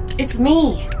 It's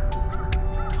me.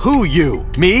 Who you?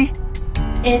 Me?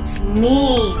 It's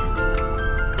me.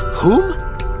 Whom?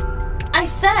 I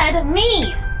said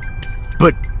me.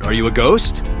 But are you a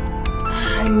ghost?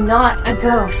 I'm not a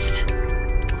ghost.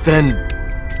 Then,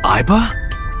 Iba?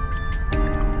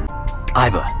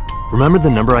 Iba, remember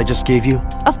the number I just gave you?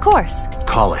 Of course.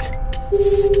 Call it.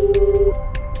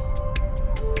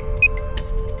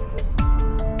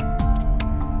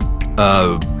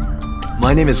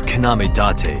 My name is Kaname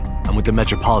Date. I'm with the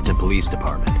Metropolitan Police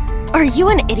Department. Are you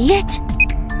an idiot?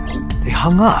 They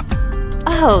hung up.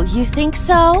 Oh, you think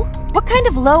so? What kind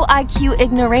of low IQ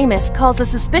ignoramus calls a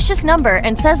suspicious number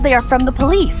and says they are from the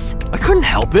police? I couldn't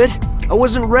help it. I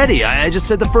wasn't ready. I just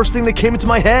said the first thing that came into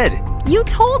my head. You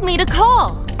told me to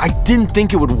call. I didn't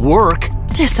think it would work.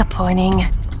 Disappointing.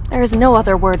 There is no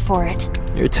other word for it.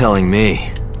 You're telling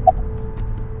me.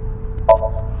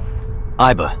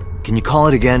 Iba, can you call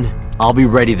it again? I'll be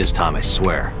ready this time, I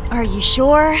swear. Are you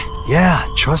sure? Yeah,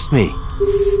 trust me.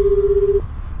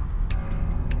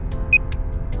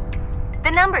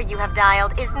 The number you have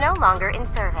dialed is no longer in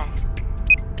service.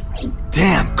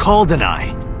 Damn, call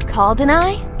deny. Call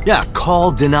deny? Yeah,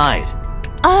 call denied.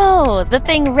 Oh, the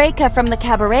thing Reika from the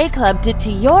Cabaret Club did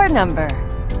to your number.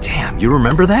 Damn, you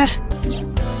remember that?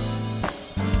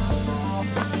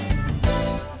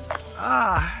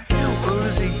 I feel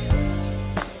woozy.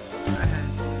 I had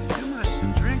too much to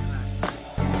drink last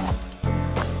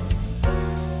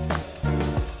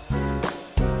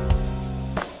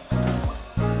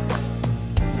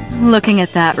night. Looking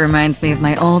at that reminds me of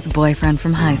my old boyfriend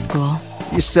from high school.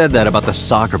 You said that about the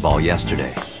soccer ball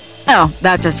yesterday. Oh,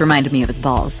 that just reminded me of his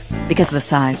balls. Because of the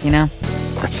size, you know?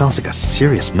 That sounds like a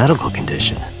serious medical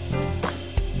condition.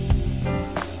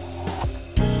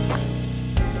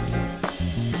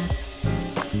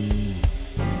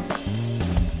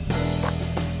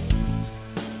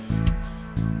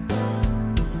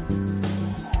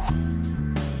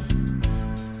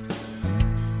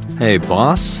 Hey,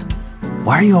 boss?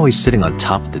 Why are you always sitting on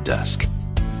top of the desk?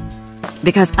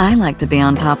 Because I like to be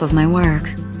on top of my work.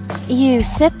 You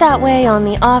sit that way on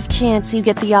the off chance you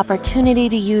get the opportunity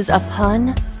to use a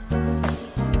pun?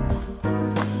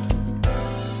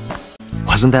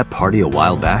 Wasn't that party a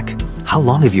while back? How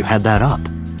long have you had that up?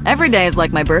 Every day is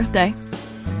like my birthday.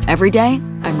 Every day,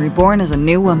 I'm reborn as a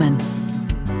new woman.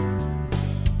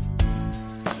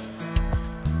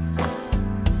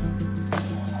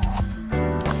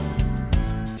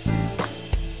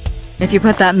 If you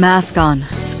put that mask on,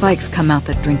 spikes come out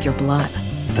that drink your blood.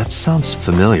 That sounds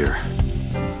familiar.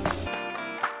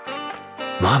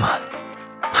 Mama.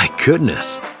 My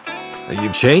goodness.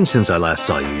 You've changed since I last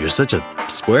saw you. You're such a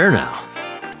square now.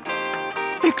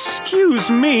 Excuse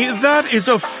me, that is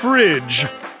a fridge.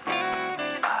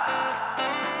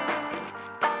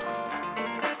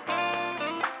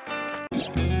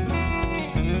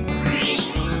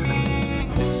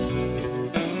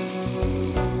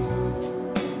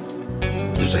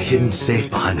 There's a hidden safe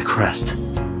behind the crest.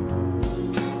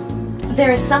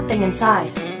 There is something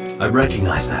inside. I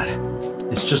recognize that.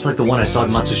 It's just like the one I saw at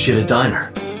Matsushita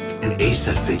Diner. An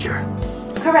ACET figure.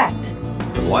 Correct.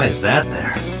 But why is that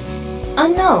there?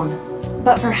 Unknown,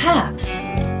 but perhaps.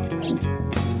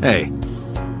 Hey,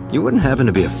 you wouldn't happen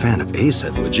to be a fan of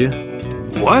ACET, would you?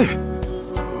 What?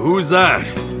 Who's that?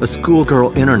 A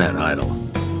schoolgirl internet idol.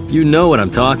 You know what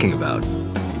I'm talking about.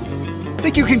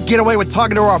 Think you can get away with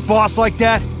talking to our boss like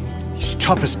that? He's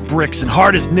tough as bricks and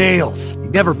hard as nails.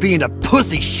 You'd never be into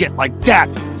pussy shit like that,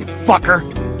 you fucker.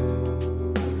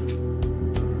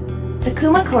 The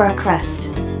Kumakura crest.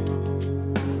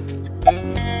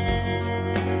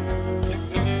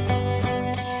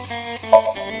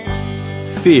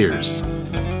 Fears.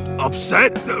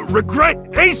 Upset? Regret?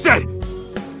 ACET!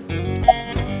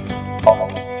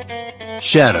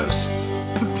 Shadows.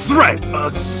 Threat!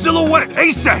 Silhouette!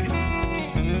 ACET!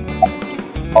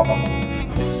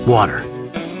 Water.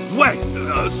 Wet!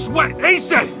 Sweat!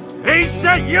 ACET!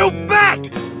 ACET, you bet!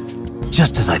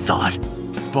 Just as I thought.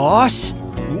 Boss?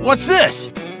 What's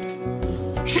this?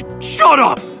 Shut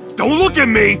up! Don't look at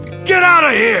me! Get out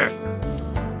of here!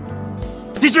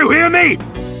 Did you hear me?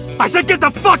 I said get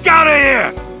the fuck out of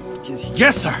here!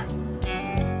 Yes, sir.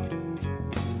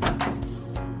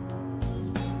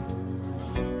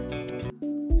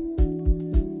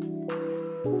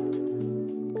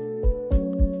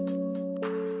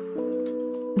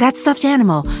 That stuffed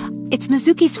animal. It's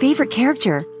Mizuki's favorite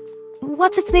character.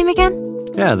 What's its name again?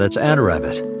 Yeah, that's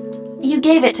Rabbit. You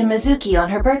gave it to Mizuki on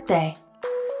her birthday.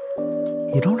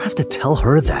 You don't have to tell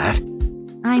her that.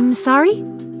 I'm sorry?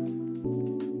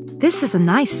 This is a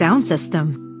nice sound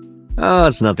system. Oh,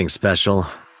 it's nothing special.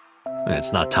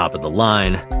 It's not top of the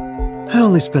line. I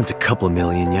only spent a couple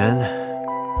million yen.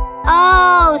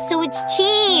 Oh, so it's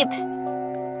cheap.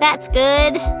 That's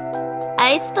good.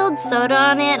 I spilled soda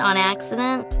on it on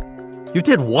accident. You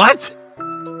did what?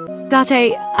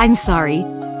 Date, I'm sorry.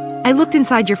 I looked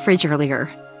inside your fridge earlier.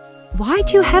 Why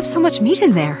do you have so much meat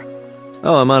in there?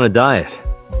 Oh, I'm on a diet.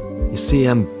 You see,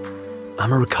 I'm a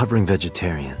recovering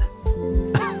vegetarian.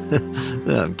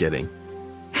 No, I'm kidding.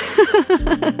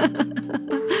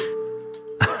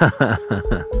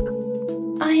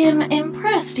 I am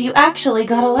impressed you actually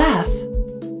got a laugh.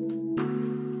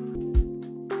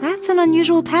 That's an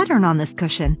unusual pattern on this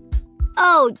cushion.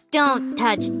 Oh, don't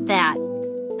touch that.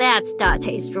 That's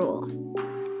Date's drool.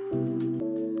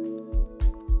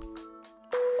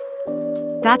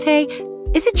 Date,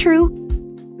 is it true?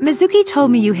 Mizuki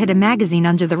told me you hid a magazine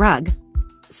under the rug.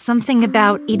 Something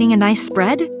about eating a nice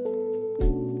spread?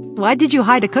 Why did you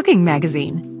hide a cooking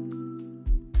magazine?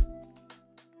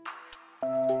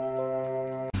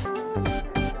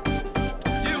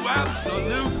 You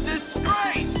absolute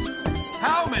disgrace!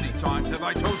 How many times have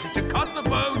I told you to cut the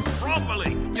bones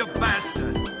properly, you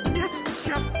bastard?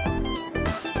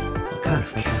 What kind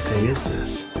of cafe is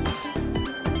this?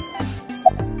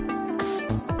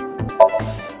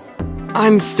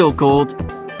 I'm still gold.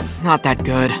 Not that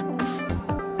good.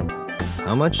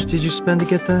 How much did you spend to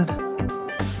get that?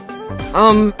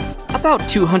 About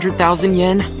 200,000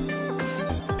 yen.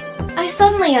 I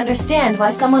suddenly understand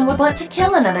why someone would want to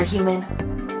kill another human.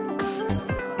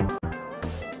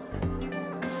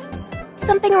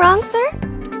 Something wrong, sir?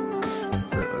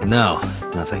 No,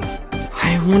 nothing.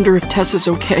 I wonder if Tessa's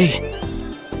okay.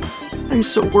 I'm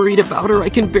so worried about her I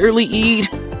can barely eat.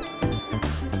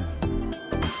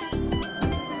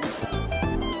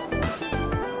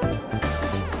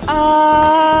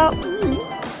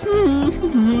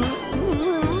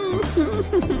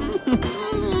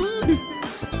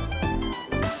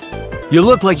 You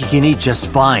look like you can eat just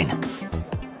fine.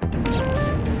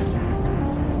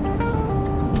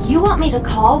 You want me to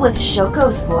call with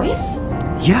Shoko's voice?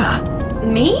 Yeah,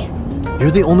 Me?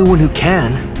 you're the only one who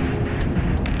can.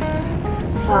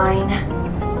 Fine.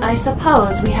 I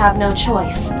suppose we have no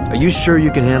choice. Are you sure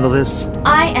you can handle this?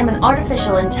 I am an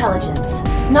artificial intelligence,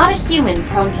 not a human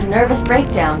prone to nervous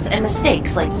breakdowns and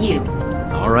mistakes like you.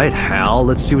 All right, Hal,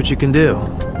 let's see what you can do.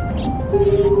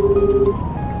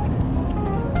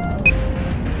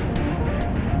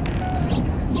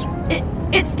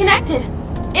 It's connected.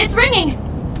 It's ringing.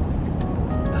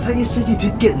 I thought you said you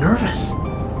did get nervous.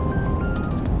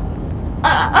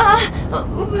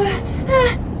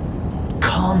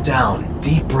 Calm down.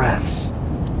 Deep breaths.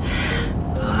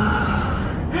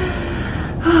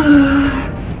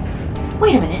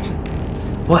 Wait a minute.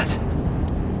 What?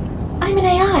 I'm an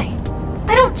AI.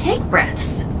 I don't take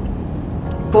breaths.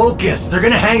 Focus. They're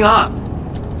gonna hang up.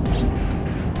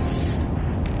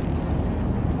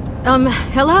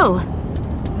 Hello.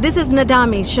 This is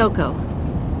Nadami Shoko.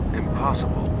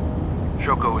 Impossible.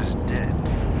 Shoko is dead.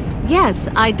 Yes,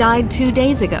 I died 2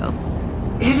 days ago.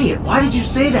 Idiot, why did you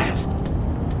say that?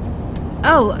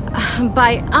 Oh,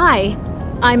 by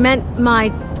I meant my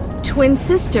twin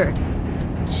sister,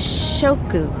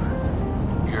 Shoku.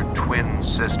 Your twin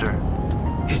sister?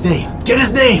 His name. Get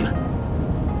his name!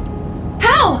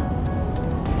 How?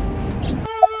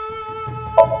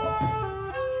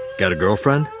 Got a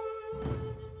girlfriend?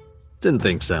 Didn't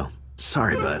think so.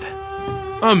 Sorry, bud.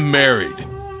 I'm married.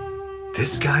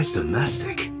 This guy's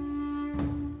domestic.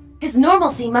 His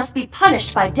normalcy must be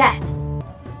punished by death.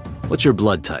 What's your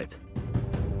blood type?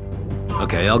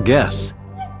 Okay, I'll guess.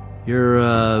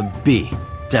 You're, B.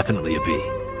 Definitely a B.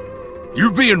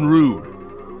 You're being rude.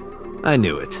 I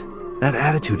knew it. That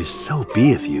attitude is so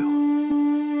B of you.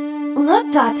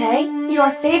 Look, Date,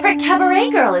 your favorite cabaret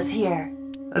girl is here.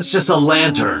 That's just a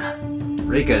lantern.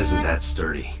 Reika isn't that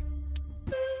sturdy.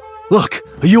 Look!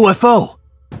 A UFO!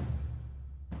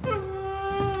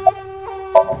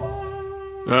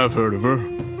 I've heard of her,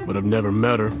 but I've never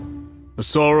met her. I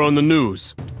saw her on the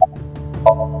news.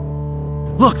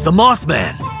 Look, the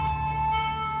Mothman!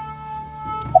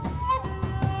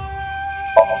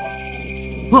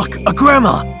 Look, a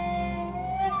grandma!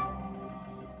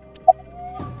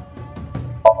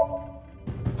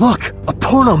 Look, a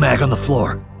porno mag on the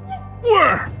floor.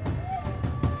 Where?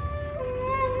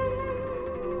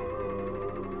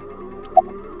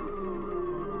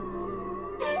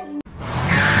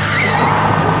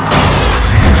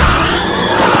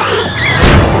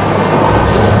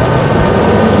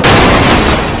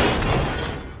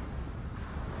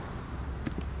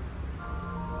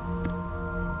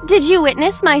 Did you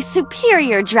witness my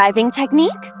superior driving technique?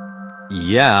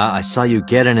 Yeah, I saw you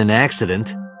get in an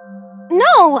accident.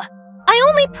 No! I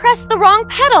only pressed the wrong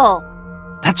pedal!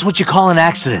 That's what you call an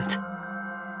accident.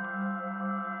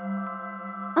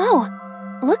 Oh,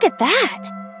 look at that!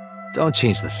 Don't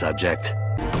change the subject.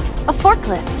 A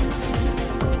forklift.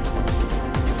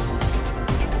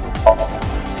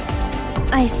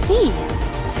 I see.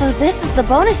 So this is the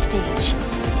bonus stage.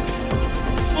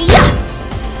 Yeah!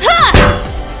 Ha!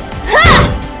 Ha!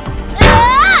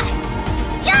 Ah!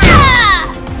 Yeah!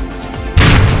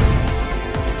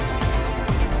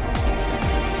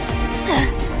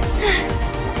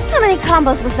 How many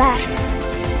combos was that?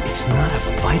 It's not a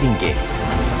fighting game.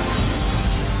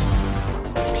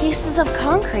 Pieces of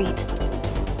concrete.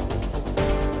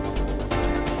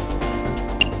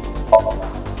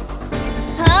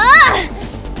 Ah!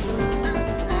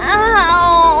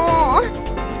 Ow!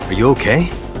 Are you okay?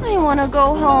 I want to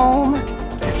go home.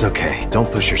 It's okay. Don't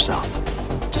push yourself.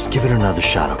 Just give it another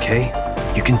shot, okay?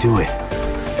 You can do it.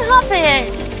 Stop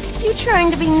it! You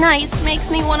trying to be nice makes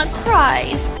me want to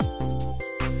cry.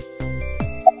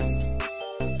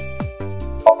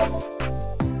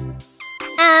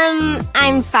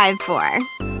 I'm 5'4".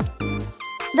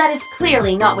 That is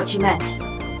clearly not what you meant.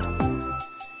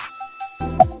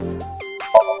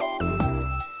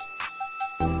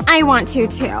 I want to,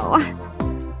 too.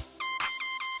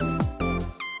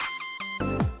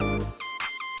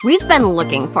 We've been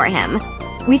looking for him.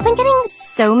 We've been getting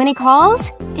so many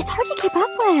calls, it's hard to keep up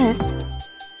with.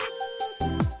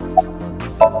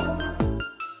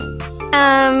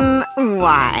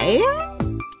 Why?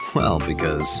 Well,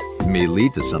 because it may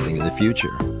lead to something in the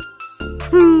future.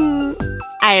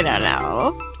 I don't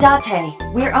know. Date,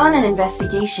 we're on an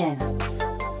investigation.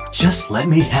 Just let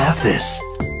me have this.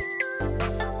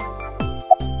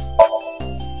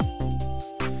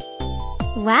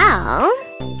 Well,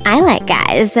 I like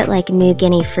guys that like New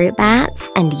Guinea fruit bats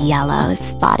and yellow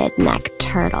spotted neck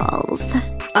turtles.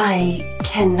 I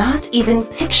cannot even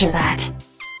picture that.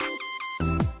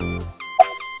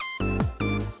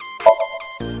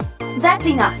 That's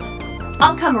enough.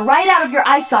 I'll come right out of your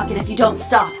eye socket if you don't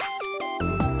stop.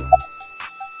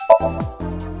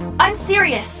 I'm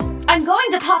serious. I'm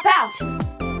going to pop out.